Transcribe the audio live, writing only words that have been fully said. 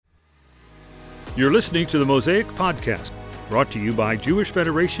You're listening to the Mosaic Podcast, brought to you by Jewish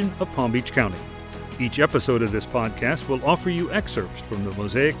Federation of Palm Beach County. Each episode of this podcast will offer you excerpts from the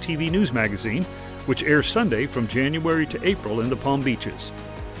Mosaic TV news magazine, which airs Sunday from January to April in the Palm Beaches.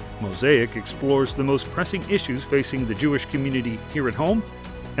 Mosaic explores the most pressing issues facing the Jewish community here at home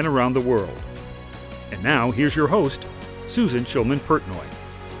and around the world. And now, here's your host, Susan Shulman Pertnoy.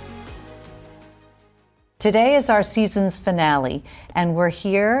 Today is our season's finale, and we're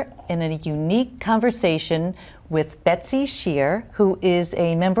here in a unique conversation with Betsy Sheerr, who is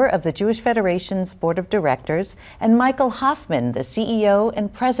a member of the Jewish Federation's Board of Directors, and Michael Hoffman, the CEO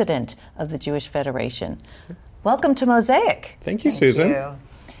and President of the Jewish Federation. Welcome to Mosaic. Thank you, Susan. You.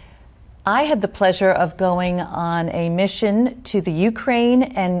 I had the pleasure of going on a mission to the Ukraine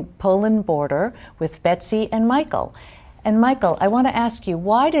and Poland border with Betsy and Michael. And Michael, I want to ask you,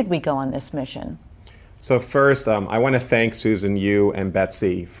 why did we go on this mission? So first, I want to thank Susan, you, and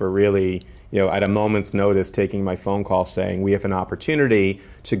Betsy for really, at a moment's notice, taking my phone call saying we have an opportunity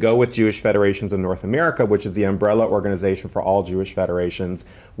to go with Jewish Federations of North America, which is the umbrella organization for all Jewish federations.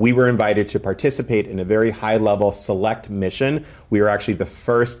 We were invited to participate in a very high-level select mission. We were actually the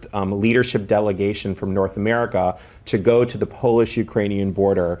first leadership delegation from North America to go to the Polish-Ukrainian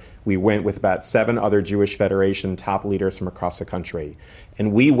border. We went with about 7 other Jewish Federation top leaders from across the country.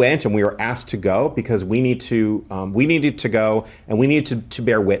 And we went and we were asked to go because we needed to go and we needed to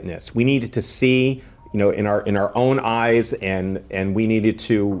bear witness. We needed to see, in our own eyes, and we needed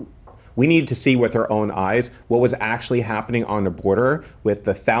to see with our own eyes what was actually happening on the border with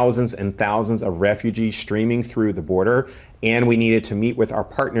the thousands and thousands of refugees streaming through the border. And we needed to meet with our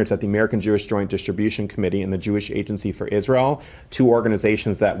partners at the American Jewish Joint Distribution Committee and the Jewish Agency for Israel, 2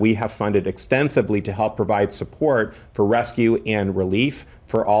 organizations that we have funded extensively to help provide support for rescue and relief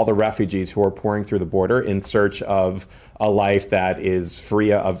for all the refugees who are pouring through the border in search of a life that is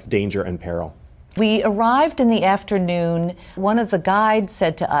free of danger and peril. We arrived in the afternoon. One of the guides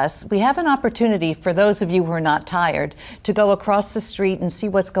said to us, we have an opportunity for those of you who are not tired to go across the street and see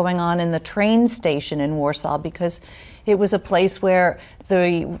what's going on in the train station in Warsaw, because it was a place where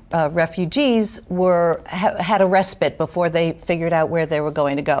the refugees had a respite before they figured out where they were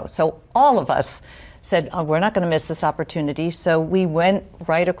going to go. So all of us said, we're not going to miss this opportunity. So we went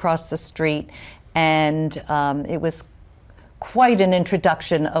right across the street, and it was quite an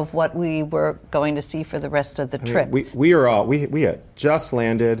introduction of what we were going to see for the rest of the trip. We had just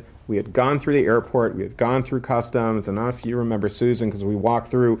landed. We had gone through the airport. We had gone through customs. And I don't know if you remember, Susan, because we walked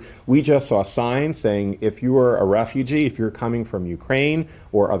through, we just saw signs saying if you were a refugee, if you're coming from Ukraine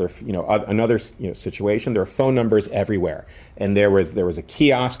or another situation, there are phone numbers everywhere. And there was a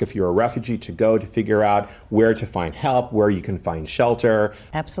kiosk if you're a refugee to go to figure out where to find help, where you can find shelter.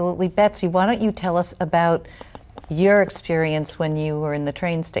 Absolutely. Betsy, why don't you tell us about your experience when you were in the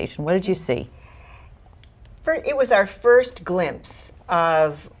train station? What did you see? It was our first glimpse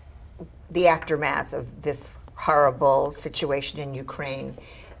of the aftermath of this horrible situation in Ukraine.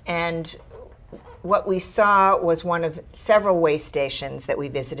 And what we saw was one of several way stations that we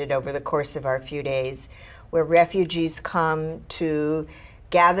visited over the course of our few days, where refugees come to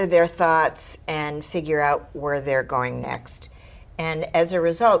gather their thoughts and figure out where they're going next. And as a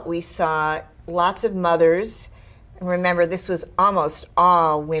result, we saw lots of mothers. Remember, this was almost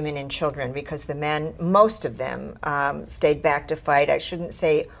all women and children, because the men, most of them, stayed back to fight. I shouldn't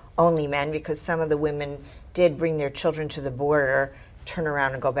say only men, because some of the women did bring their children to the border, turn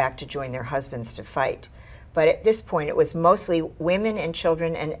around and go back to join their husbands to fight. But at this point, it was mostly women and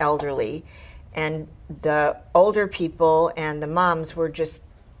children and elderly. And the older people and the moms were just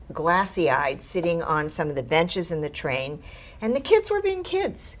glassy-eyed, sitting on some of the benches in the train. And the kids were being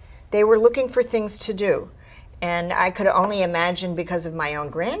kids. They were looking for things to do. And I could only imagine, because of my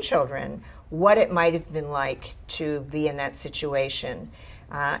own grandchildren, what it might have been like to be in that situation.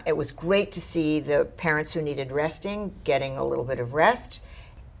 It was great to see the parents who needed resting getting a little bit of rest.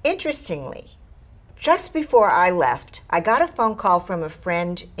 Interestingly, just before I left, I got a phone call from a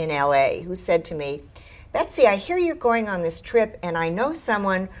friend in LA who said to me, Betsy, I hear you're going on this trip, and I know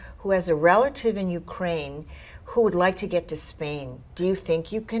someone who has a relative in Ukraine who would like to get to Spain. Do you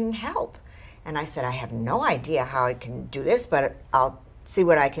think you can help? And I said, I have no idea how I can do this, but I'll see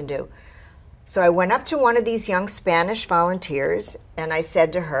what I can do. So I went up to one of these young Spanish volunteers, and I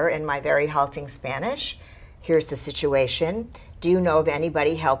said to her in my very halting Spanish, here's the situation. Do you know of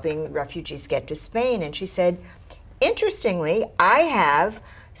anybody helping refugees get to Spain? And she said, interestingly, I have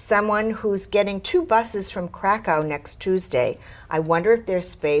someone who's getting 2 buses from Krakow next Tuesday. I wonder if there's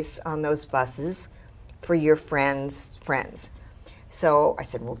space on those buses for your friends' friends. So I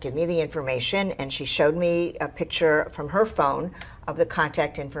said, well, give me the information. And she showed me a picture from her phone of the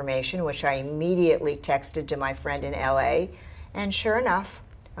contact information, which I immediately texted to my friend in LA. And sure enough,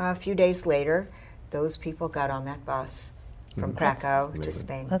 a few days later, those people got on that bus from Krakow to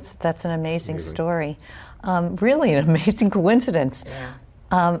Spain. That's an amazing story. Really an amazing coincidence.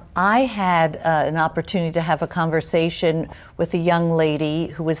 Yeah. I had an opportunity to have a conversation with a young lady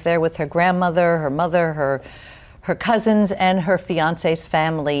who was there with her grandmother, her mother, her cousins, and her fiance's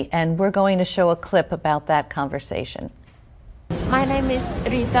family, and we're going to show a clip about that conversation. My name is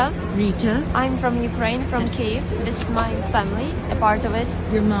Rita. Rita? I'm from Ukraine, from Kyiv. This is my family, a part of it.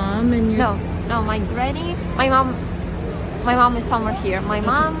 Your mom and your... No, my granny. My mom is somewhere here. My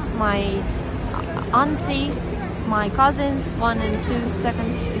mom, my auntie, my cousins, 1 and 2,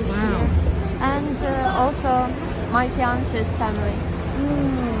 second is here. And also my fiance's family.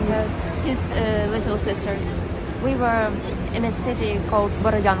 Yes, his little sisters. We were in a city called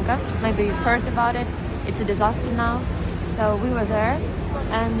Borodyanka. Maybe you've heard about it. It's a disaster now. So we were there,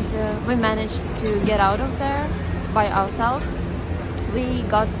 and we managed to get out of there by ourselves. We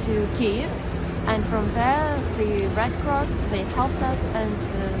got to Kyiv, and from there the Red Cross, they helped us, and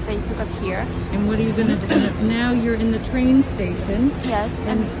they took us here. And what are you going to do? Now you're in the train station. Yes.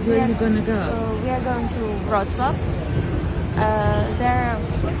 And where are you going to go? We are going to Wrocław. There,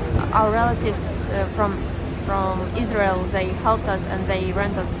 our relatives from Israel, they helped us and they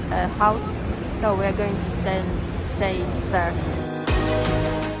rent us a house. So we are going to stay there.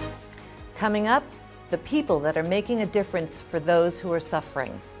 Coming up, the people that are making a difference for those who are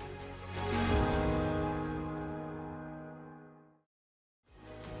suffering.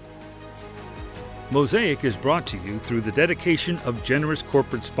 Mosaic is brought to you through the dedication of generous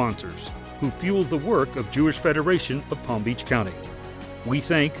corporate sponsors who fuel the work of Jewish Federation of Palm Beach County. We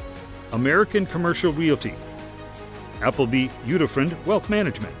thank American Commercial Realty, Appleby Udafriend Wealth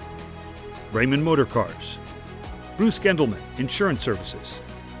Management, Raymond Motor Cars, Bruce Gendelman Insurance Services,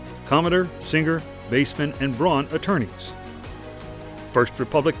 Commodore, Singer, Baseman, and Braun Attorneys, First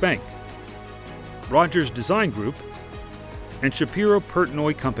Republic Bank, Rogers Design Group, and Shapiro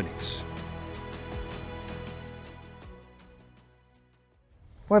Pertnoy Companies.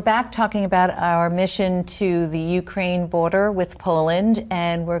 We're back talking about our mission to the Ukraine border with Poland,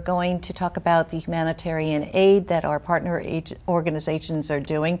 and we're going to talk about the humanitarian aid that our partner organizations are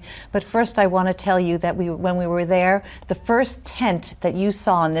doing. But first, I want to tell you that when we were there, the first tent that you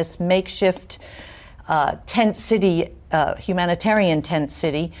saw in this makeshift tent city, humanitarian tent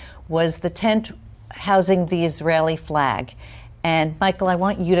city, was the tent housing the Israeli flag. And Michael, I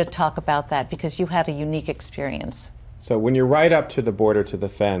want you to talk about that because you had a unique experience. So when you're right up to the border, to the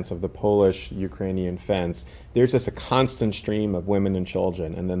fence of the Polish-Ukrainian fence, there's just a constant stream of women and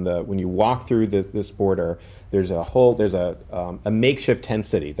children. And then when you walk through this border, there's a makeshift tent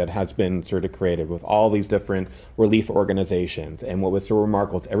city that has been sort of created with all these different relief organizations. And what was so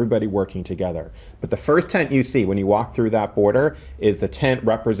remarkable is everybody working together. But the first tent you see when you walk through that border is the tent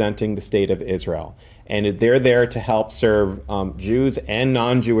representing the state of Israel. And they're there to help serve Jews and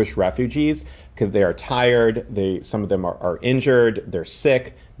non-Jewish refugees because they are tired, some of them are injured, they're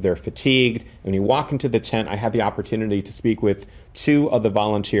sick, they're fatigued. When you walk into the tent, I had the opportunity to speak with 2 of the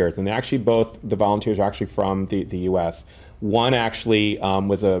volunteers, and both the volunteers are actually from the U.S. One actually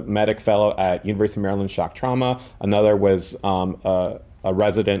was a medic fellow at University of Maryland Shock Trauma. Another was a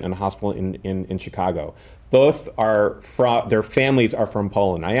resident in a hospital in Chicago. Both their families are from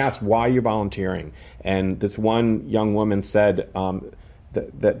Poland. I asked, why are you volunteering? And this one young woman said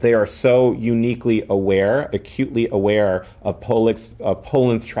that they are so uniquely aware, acutely aware of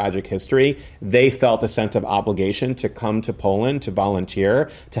Poland's tragic history. They felt a sense of obligation to come to Poland to volunteer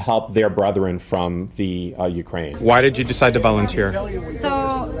to help their brethren from the Ukraine. Why did you decide to volunteer?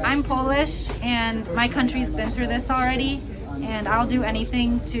 So I'm Polish, and my country's been through this already, and I'll do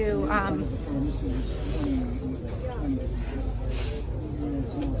anything to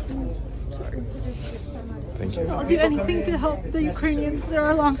Thank you. I'll do anything to help the Ukrainians. They're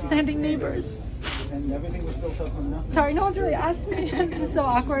our long-standing neighbors. Sorry, no one's really asked me. It's just so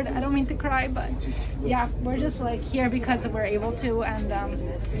awkward. I don't mean to cry, but yeah, we're just like here because we're able to, and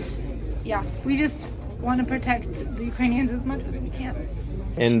yeah, we just want to protect the Ukrainians as much as we can.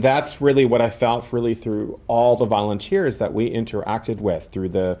 And that's really what I felt really through all the volunteers that we interacted with through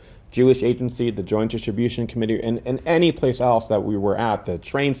the Jewish Agency, the Joint Distribution Committee, and any place else that we were at, the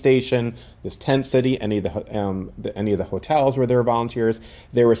train station, this tent city, any of the hotels where there were volunteers.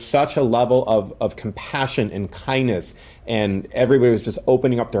 There was such a level of compassion and kindness, and everybody was just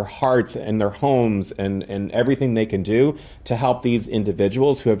opening up their hearts and their homes and everything they can do to help these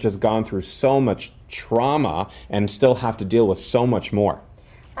individuals who have just gone through so much trauma and still have to deal with so much more.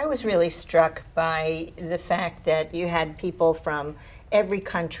 I was really struck by the fact that you had people from every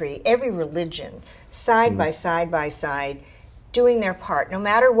country, every religion, side by side, doing their part, no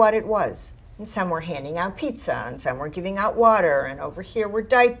matter what it was. And some were handing out pizza, and some were giving out water, and over here were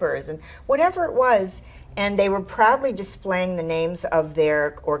diapers, and whatever it was. And they were proudly displaying the names of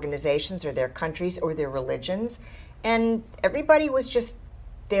their organizations or their countries or their religions. And everybody was just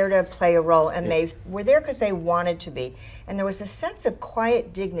there to play a role, and they were there because they wanted to be. And there was a sense of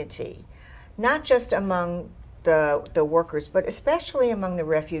quiet dignity, not just among the workers, but especially among the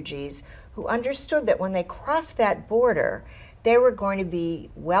refugees who understood that when they crossed that border, they were going to be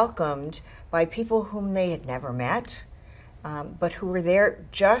welcomed by people whom they had never met, but who were there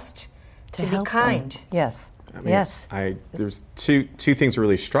just to be kind. Them. Yes. I mean, there's two things that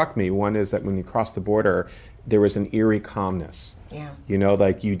really struck me. One is that when you cross the border, there was an eerie calmness. Yeah. You know,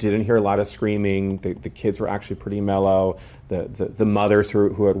 like you didn't hear a lot of screaming. The kids were actually pretty mellow. The mothers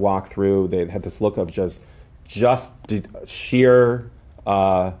who had walked through, they had this look of just sheer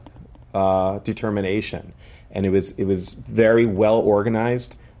determination, and it was very well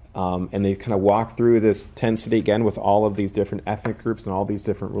organized. And they kind of walked through this tent city again with all of these different ethnic groups and all these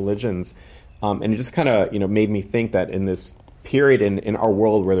different religions, and it just kind of made me think that in this period in our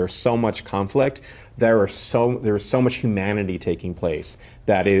world where there's so much conflict, there was so much humanity taking place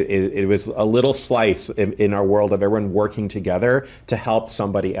that it was a little slice in our world of everyone working together to help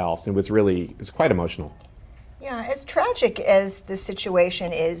somebody else. And it was quite emotional. Yeah, as tragic as the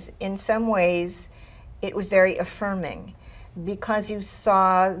situation is, in some ways, it was very affirming because you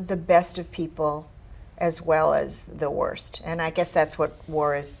saw the best of people as well as the worst. And I guess that's what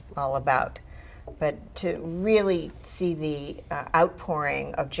war is all about. But to really see the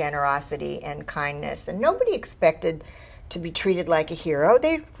outpouring of generosity and kindness. And nobody expected to be treated like a hero.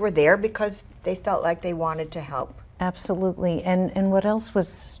 They were there because they felt like they wanted to help. Absolutely. And what else was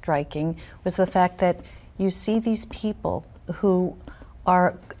striking was the fact that you see these people who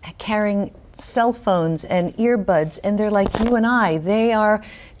are carrying cell phones and earbuds, and they're like you and I. They are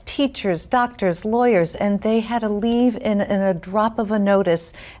teachers, doctors, lawyers, and they had to leave in a drop of a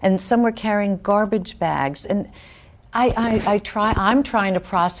notice, and some were carrying garbage bags. And I'm trying to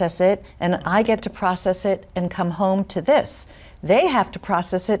process it, and I get to process it and come home to this. They have to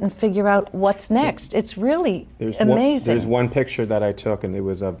process it and figure out what's next. It's really amazing. There's one picture that I took, and it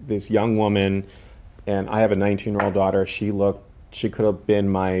was of this young woman, and I have a 19-year-old daughter. She could have been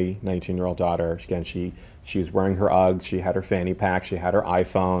my 19-year-old daughter. Again, she was wearing her Uggs, she had her fanny pack, she had her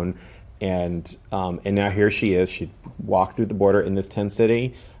iPhone, and now here she is. She walked through the border in this tent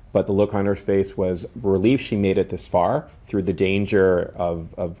city, but the look on her face was relief she made it this far through the danger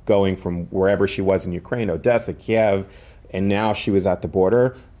of going from wherever she was in Ukraine, Odessa, Kiev, and now she was at the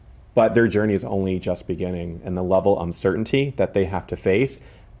border. But their journey is only just beginning, and the level of uncertainty that they have to face,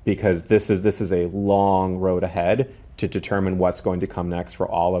 because this is a long road ahead to determine what's going to come next for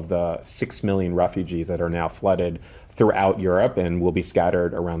all of the 6 million refugees that are now flooded throughout Europe and will be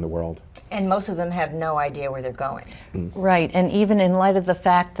scattered around the world. And most of them have no idea where they're going. Right, and even in light of the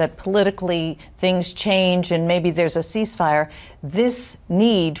fact that politically things change and maybe there's a ceasefire, this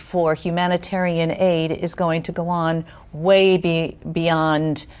need for humanitarian aid is going to go on way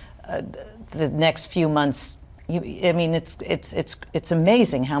beyond the next few months. It's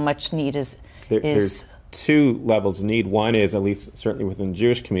amazing how much need is. There's two levels of need. One is, at least certainly within the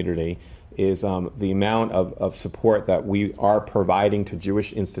Jewish community, is the amount of support that we are providing to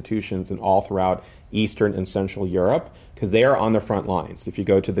Jewish institutions and all throughout Eastern and Central Europe, because they are on the front lines. If you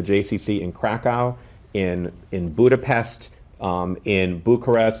go to the JCC in Krakow, in Budapest, in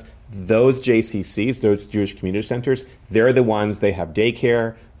Bucharest, those JCCs, those Jewish community centers, they're the ones, they have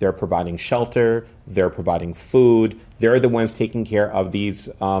daycare, they're providing shelter, they're providing food, they're the ones taking care of these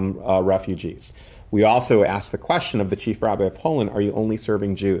refugees. We also asked the question of the chief rabbi of Poland, are you only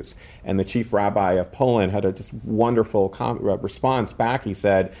serving Jews? And the chief rabbi of Poland had a just wonderful response back. He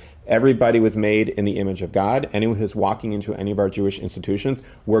said, everybody was made in the image of God. Anyone who's walking into any of our Jewish institutions,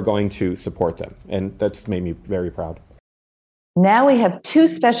 we're going to support them. And that's made me very proud. Now we have two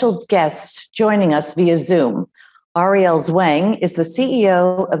special guests joining us via Zoom. Ariel Zwang is the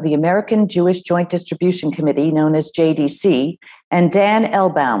CEO of the American Jewish Joint Distribution Committee, known as JDC, and Dan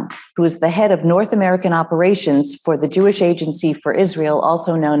Elbaum, who is the head of North American operations for the Jewish Agency for Israel,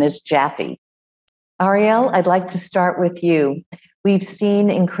 also known as JAFE. Ariel, I'd like to start with you. We've seen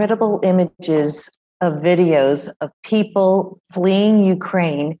incredible images of videos of people fleeing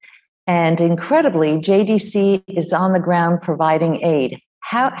Ukraine, and incredibly, JDC is on the ground providing aid.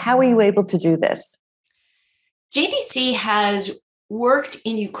 How are you able to do this? JDC has worked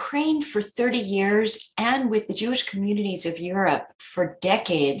in Ukraine for 30 years and with the Jewish communities of Europe for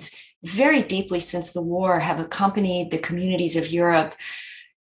decades, very deeply since the war, have accompanied the communities of Europe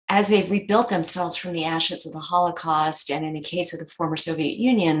as they've rebuilt themselves from the ashes of the Holocaust, and in the case of the former Soviet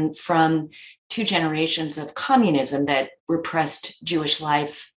Union, from 2 generations of communism that repressed Jewish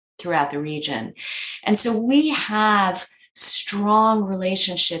life throughout the region. And so we have strong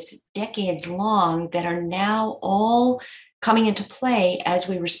relationships, decades long, that are now all coming into play as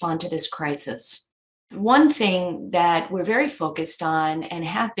we respond to this crisis. One thing that we're very focused on, and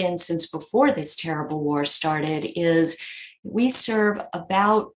have been since before this terrible war started, is we serve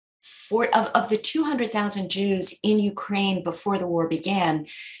about of the 200,000 Jews in Ukraine before the war began,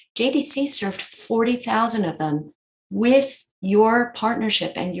 JDC served 40,000 of them with your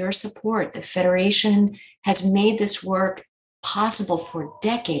partnership and your support. The Federation has made this work possible for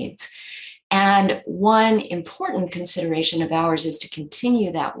decades. And one important consideration of ours is to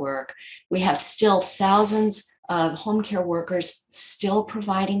continue that work. We have still thousands of home care workers still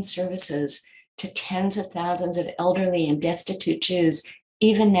providing services to tens of thousands of elderly and destitute Jews,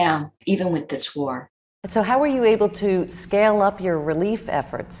 even now, even with this war. And so how were you able to scale up your relief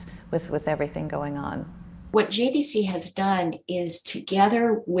efforts with everything going on? What JDC has done is,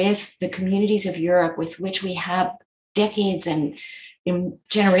 together with the communities of Europe with which we have decades and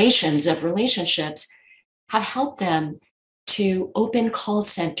generations of relationships, have helped them to open call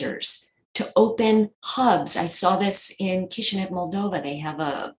centers, to open hubs. I saw this in Chisinau, Moldova. They have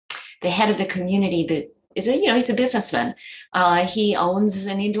the head of the community that is he's a businessman. He owns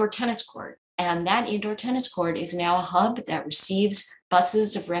an indoor tennis court, and that indoor tennis court is now a hub that receives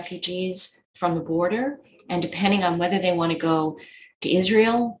buses of refugees from the border. And depending on whether they want to go to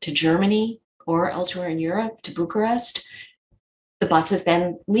Israel, to Germany, or elsewhere in Europe, to Bucharest, the buses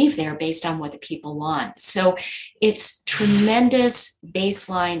then leave there based on what the people want. So it's tremendous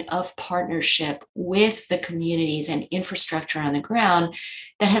baseline of partnership with the communities and infrastructure on the ground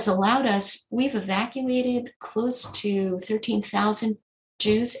that has allowed us, we've evacuated close to 13,000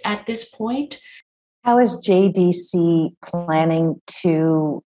 Jews at this point. How is JDC planning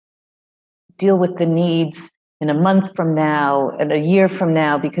to deal with the needs in a month from now and a year from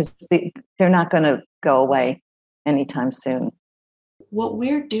now, because they're not going to go away anytime soon? What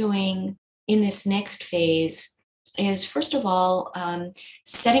we're doing in this next phase is, first of all,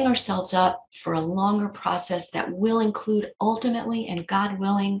 setting ourselves up for a longer process that will include ultimately, and God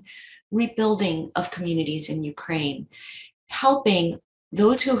willing, rebuilding of communities in Ukraine, helping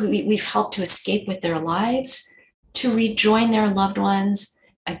those who we've helped to escape with their lives to rejoin their loved ones.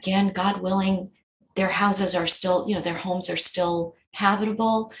 Again, God willing, their houses are still, their homes are still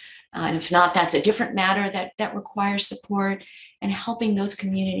habitable. And if not, that's a different matter that requires support, and helping those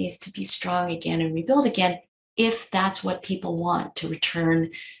communities to be strong again and rebuild again, if that's what people want, to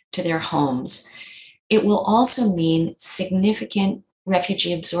return to their homes. It will also mean significant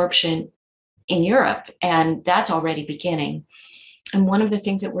refugee absorption in Europe, and that's already beginning. And one of the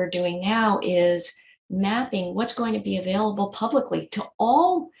things that we're doing now is mapping what's going to be available publicly to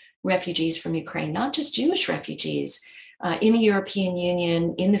all refugees from Ukraine, not just Jewish refugees, in the European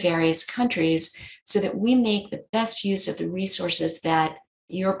Union, in the various countries, so that we make the best use of the resources that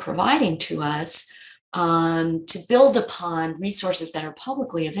you're providing to us, to build upon resources that are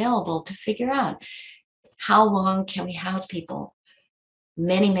publicly available, to figure out how long can we house people?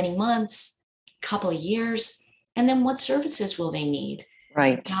 Many, many months, a couple of years, and then what services will they need?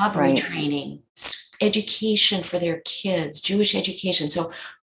 Right. Job retraining, education for their kids, Jewish education. So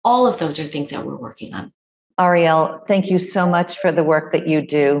all of those are things that we're working on. Ariel, thank you so much for the work that you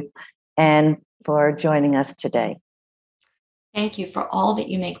do and for joining us today. Thank you for all that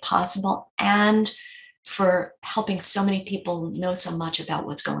you make possible and for helping so many people know so much about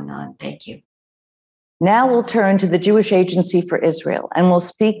what's going on. Thank you. Now we'll turn to the Jewish Agency for Israel, and we'll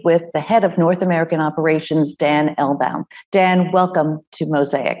speak with the head of North American Operations, Dan Elbaum. Dan, welcome to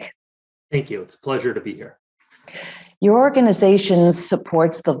Mosaic. Thank you. It's a pleasure to be here. Your organization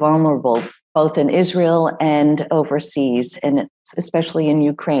supports the vulnerable, both in Israel and overseas, and especially in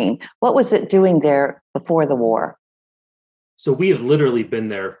Ukraine. What was it doing there before the war? So we have literally been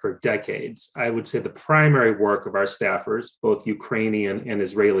there for decades. I would say the primary work of our staffers, both Ukrainian and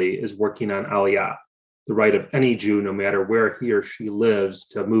Israeli, is working on Aliyah, the right of any Jew, no matter where he or she lives,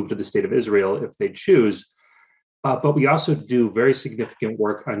 to move to the state of Israel if they choose. But we also do very significant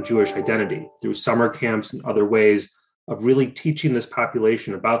work on Jewish identity through summer camps and other ways of really teaching this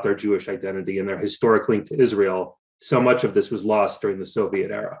population about their Jewish identity and their historic link to Israel. So much of this was lost during the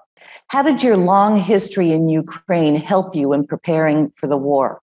Soviet era. How did your long history in Ukraine help you in preparing for the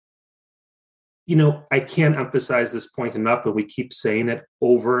war? I can't emphasize this point enough, but we keep saying it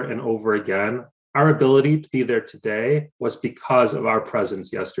over and over again. Our ability to be there today was because of our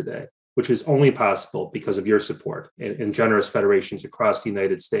presence yesterday, which is only possible because of your support and generous federations across the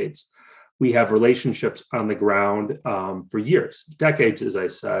United States. We have relationships on the ground for years, decades, as I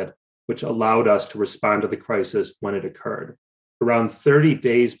said, which allowed us to respond to the crisis when it occurred. Around 30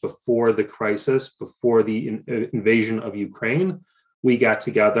 days before the crisis, before the invasion of Ukraine, we got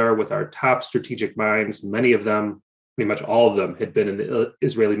together with our top strategic minds. Many of them, pretty much all of them, had been in the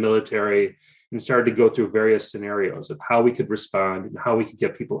Israeli military and started to go through various scenarios of how we could respond and how we could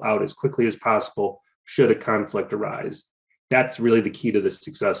get people out as quickly as possible should a conflict arise. That's really the key to the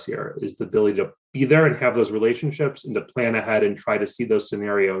success here, is the ability to be there and have those relationships and to plan ahead and try to see those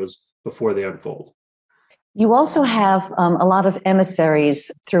scenarios before they unfold. You also have a lot of emissaries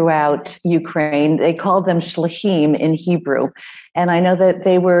throughout Ukraine. They called them shlichim in Hebrew. And I know that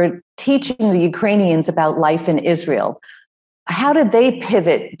they were teaching the Ukrainians about life in Israel. How did they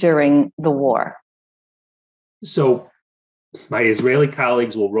pivot during the war? So my Israeli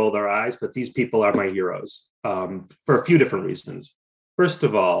colleagues will roll their eyes, but these people are my heroes for a few different reasons. First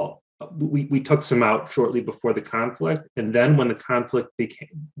of all, we took some out shortly before the conflict. And then when the conflict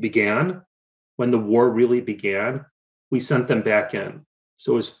began, when the war really began, we sent them back in.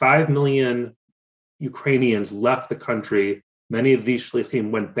 So as 5 million Ukrainians left the country, many of these shlichim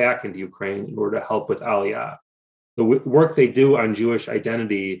went back into Ukraine in order to help with Aliyah. The work they do on Jewish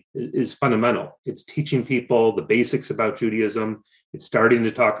identity is fundamental. It's teaching people the basics about Judaism. It's starting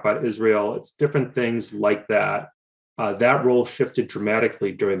to talk about Israel. It's different things like that. That role shifted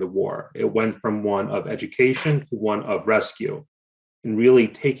dramatically during the war. It went from one of education to one of rescue, and really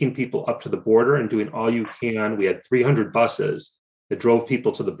taking people up to the border and doing all you can. We had 300 buses that drove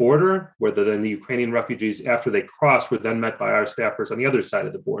people to the border, where then the Ukrainian refugees, after they crossed, were then met by our staffers on the other side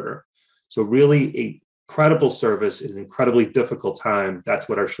of the border. So really a incredible service in an incredibly difficult time. That's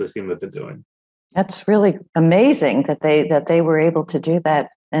what our shlichim have been doing. That's really amazing that they were able to do that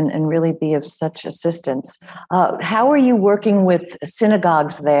and really be of such assistance. How are you working with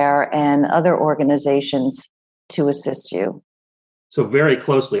synagogues there and other organizations to assist you? So very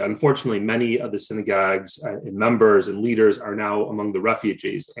closely. Unfortunately, many of the synagogues and members and leaders are now among the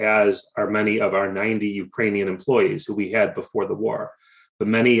refugees, as are many of our 90 Ukrainian employees who we had before the war. But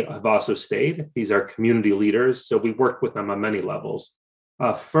many have also stayed. These are community leaders, so we work with them on many levels.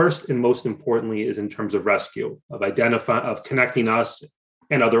 First and most importantly is in terms of rescue, of connecting us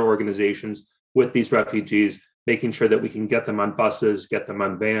and other organizations with these refugees, making sure that we can get them on buses, get them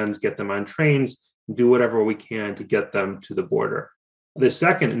on vans, get them on trains, do whatever we can to get them to the border. The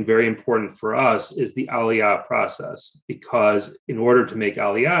second, and very important for us, is the Aliyah process, because in order to make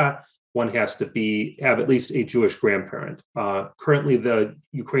Aliyah, one has to have at least a Jewish grandparent. Currently, the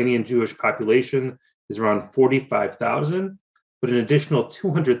Ukrainian Jewish population is around 45,000, but an additional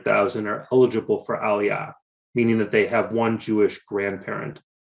 200,000 are eligible for Aliyah, meaning that they have one Jewish grandparent.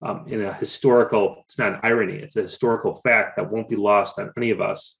 In a historical, it's not an irony, it's a historical fact that won't be lost on any of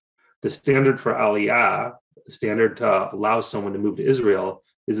us. The standard for Aliyah, the standard to allow someone to move to Israel,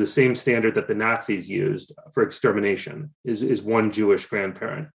 is the same standard that the Nazis used for extermination, is one Jewish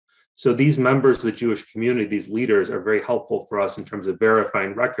grandparent. So these members of the Jewish community, these leaders, are very helpful for us in terms of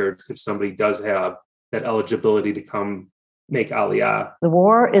verifying records if somebody does have that eligibility to come make Aliyah. The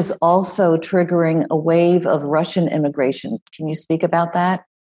war is also triggering a wave of Russian immigration. Can you speak about that?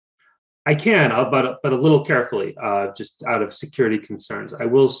 I can, but a little carefully, just out of security concerns. I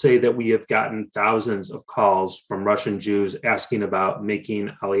will say that we have gotten thousands of calls from Russian Jews asking about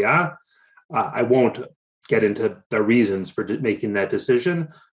making Aliyah. I won't get into the reasons for making that decision,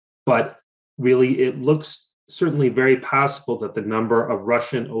 but really it looks certainly very possible that the number of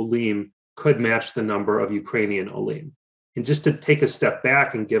Russian Olim could match the number of Ukrainian Olim. And just to take a step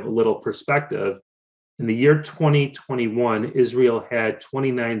back and give a little perspective, in the year 2021, Israel had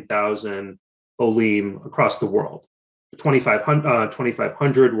 29,000 Olim across the world.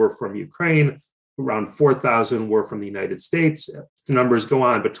 2,500 were from Ukraine, around 4,000 were from the United States. The numbers go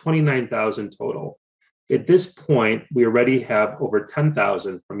on, but 29,000 total. At this point, we already have over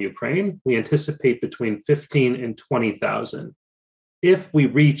 10,000 from Ukraine. We anticipate between 15 and 20,000. If we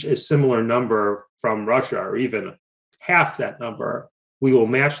reach a similar number from Russia, or even half that number, we will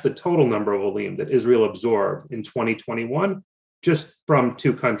match the total number of Olim that Israel absorbed in 2021 just from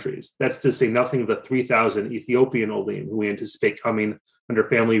two countries. That's to say nothing of the 3,000 Ethiopian Olim who we anticipate coming under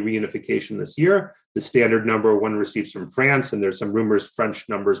family reunification this year. The standard number one receives from France, and there's some rumors French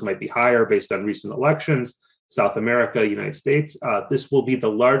numbers might be higher based on recent elections. South America, United States. This will be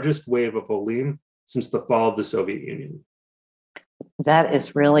the largest wave of Olim since the fall of the Soviet Union. That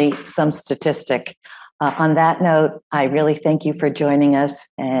is really some statistic. On that note, I really thank you for joining us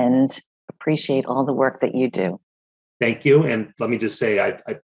and appreciate all the work that you do. Thank you. And let me just say,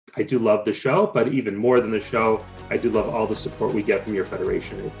 I do love the show, but even more than the show, I do love all the support we get from your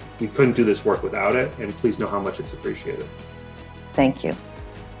federation. We couldn't do this work without it, and please know how much it's appreciated. Thank you.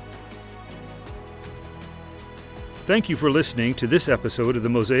 Thank you for listening to this episode of the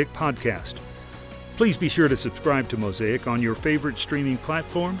Mosaic Podcast. Please be sure to subscribe to Mosaic on your favorite streaming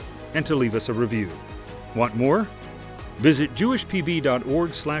platform and to leave us a review. Want more? Visit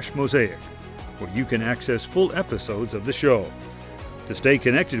jewishpb.org/mosaic, where you can access full episodes of the show. To stay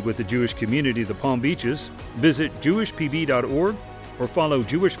connected with the Jewish community of the Palm Beaches, visit jewishpb.org or follow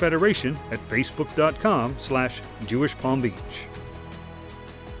Jewish Federation at facebook.com/Jewish Palm Beach.